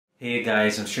Hey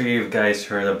guys, I'm sure you guys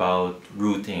heard about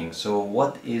rooting. So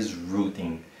what is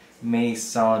rooting? May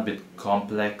sound a bit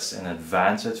complex and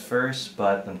advanced at first,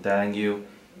 but I'm telling you,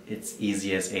 it's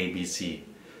easy as ABC.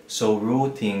 So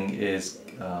rooting is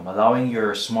allowing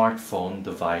your smartphone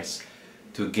device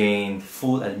to gain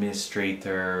full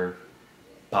administrator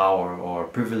power or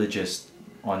privileges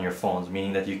on your phones,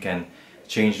 meaning that you can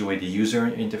change the way the user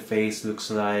interface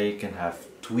looks like, you can have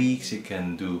tweaks, you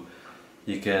can,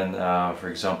 for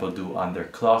example, do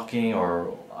underclocking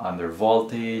or under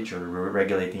voltage, or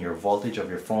regulating your voltage of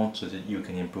your phone so that you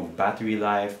can improve battery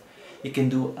life. You can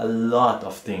do a lot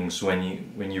of things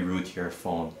when you root your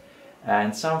phone.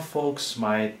 And some folks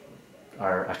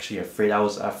are actually afraid. I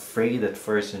was afraid at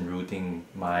first in rooting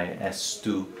my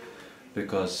S2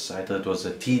 because I thought it was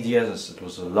a tedious, it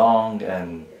was a long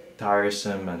and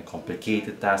tiresome and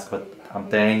complicated task, but I'm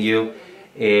telling you,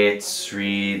 it's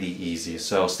really easy.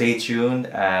 So stay tuned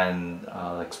and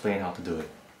I'll explain how to do it.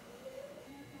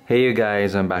 Hey you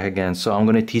guys, I'm back again. So I'm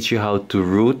going to teach you how to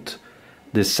root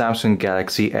the Samsung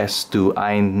Galaxy S2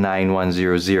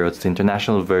 i9100. It's the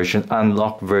international version,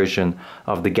 unlocked version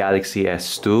of the Galaxy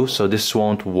S2. So this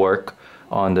won't work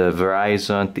on the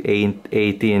Verizon, the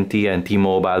AT&T and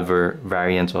T-Mobile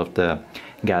variants of the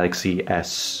Galaxy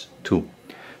S2.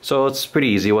 So it's pretty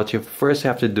easy. What you first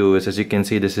have to do is, as you can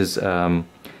see, this is a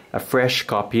fresh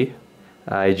copy.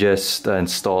 I just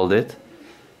installed it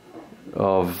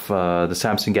of the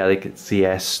Samsung Galaxy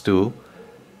S2,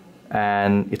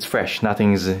 and it's fresh.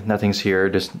 Nothing's here.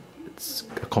 It's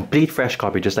a complete fresh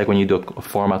copy, just like when you do a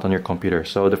format on your computer.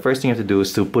 So the first thing you have to do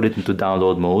is to put it into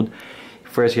download mode.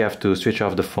 First, you have to switch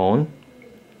off the phone,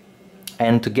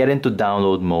 and to get into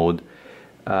download mode,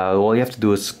 all you have to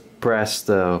do is press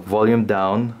the volume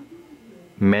down,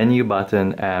 menu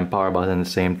button and power button at the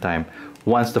same time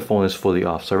once the phone is fully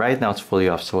off. So right now it's fully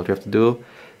off, so what you have to do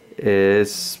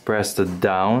is press the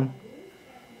down,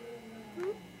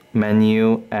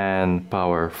 menu and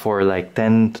power for like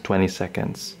 10 to 20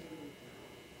 seconds.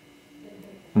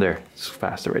 There, it's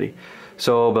fast already.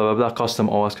 So blah blah blah, custom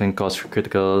OS can cause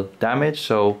critical damage,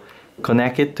 so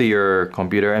connect it to your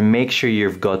computer and make sure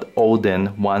you've got Odin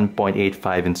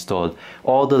 1.85 installed.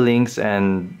 All the links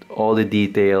and all the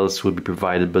details will be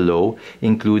provided below,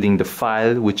 including the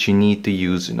file which you need to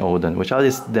use in Odin, which I'll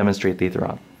just demonstrate later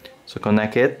on. So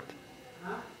connect it,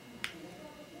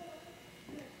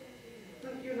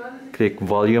 click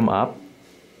volume up.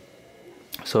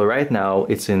 So right now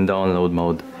it's in download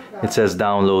mode. It says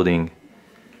downloading.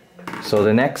 So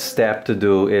the next step to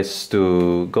do is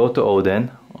to go to Odin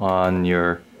on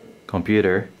your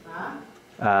computer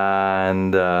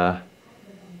and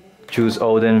choose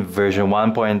Odin version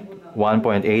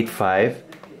 1.85.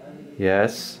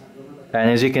 Yes,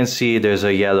 and as you can see, there's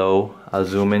a yellow. I'll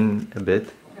zoom in a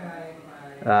bit,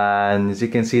 and as you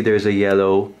can see, there's a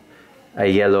yellow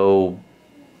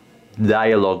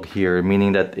dialog here,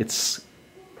 meaning that it's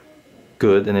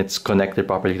good and it's connected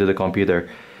properly to the computer.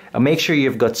 Make sure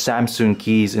you've got Samsung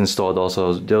Kies installed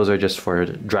also. Those are just for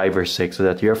driver's sake, so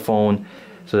that your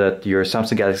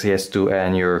Samsung Galaxy S2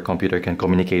 and your computer can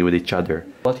communicate with each other.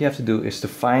 What you have to do is to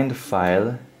find the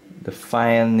file. The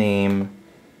file name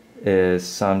is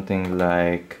something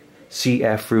like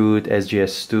cfroot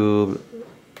sgs2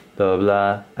 blah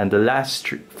blah, and the last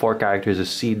 4 characters is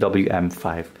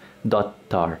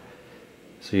CWM5.tar.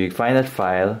 So you find that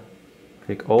file,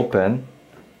 click open.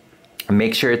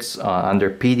 Make sure it's under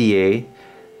PDA,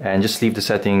 and just leave the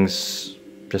settings,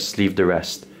 just leave the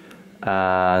rest,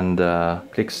 and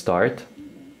click start.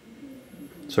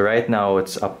 So right now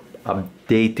it's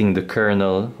updating the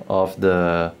kernel of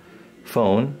the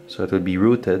phone, so it will be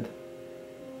rooted.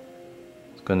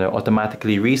 It's going to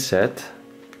automatically reset.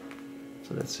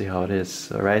 So let's see how it is.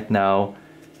 So right now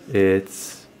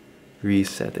it's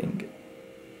resetting.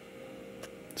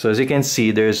 So as you can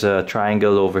see, there's a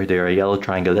triangle over there, a yellow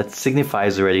triangle. That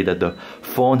signifies already that the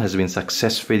phone has been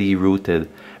successfully rooted.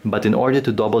 But in order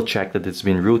to double check that it's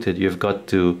been rooted, you've got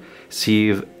to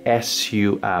see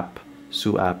SU app. It's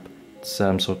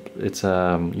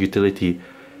a utility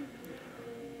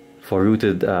for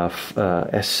rooted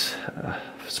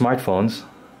smartphones.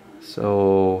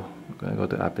 So I'm gonna go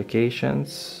to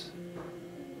applications.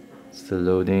 Still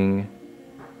loading.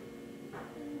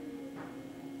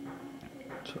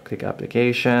 So click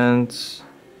applications.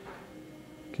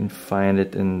 You can find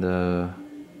it in the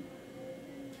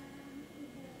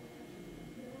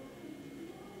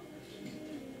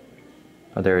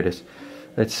there it is.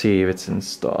 Let's see if it's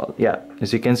installed. Yeah,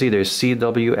 as you can see, there's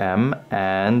CWM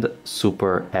and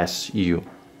SuperSU.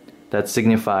 That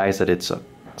signifies that it's a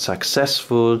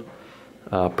successful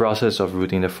process of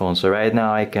rooting the phone. So right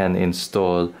now I can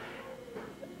install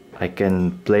I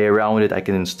can play around with it. I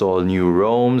can install new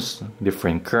ROMs,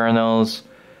 different kernels,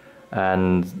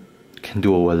 and can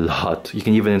do a lot. You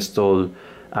can even install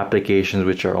applications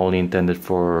which are only intended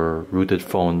for rooted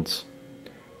phones.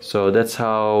 So that's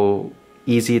how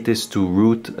easy it is to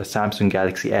root a Samsung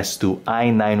Galaxy S2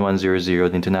 i9100,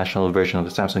 the international version of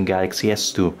the Samsung Galaxy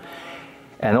S2.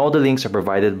 And all the links are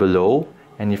provided below.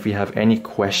 And if you have any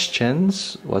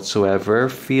questions whatsoever,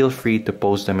 feel free to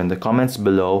post them in the comments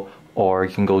below, or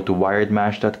you can go to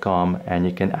wiredmash.com and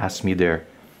you can ask me there.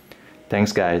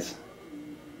 Thanks guys.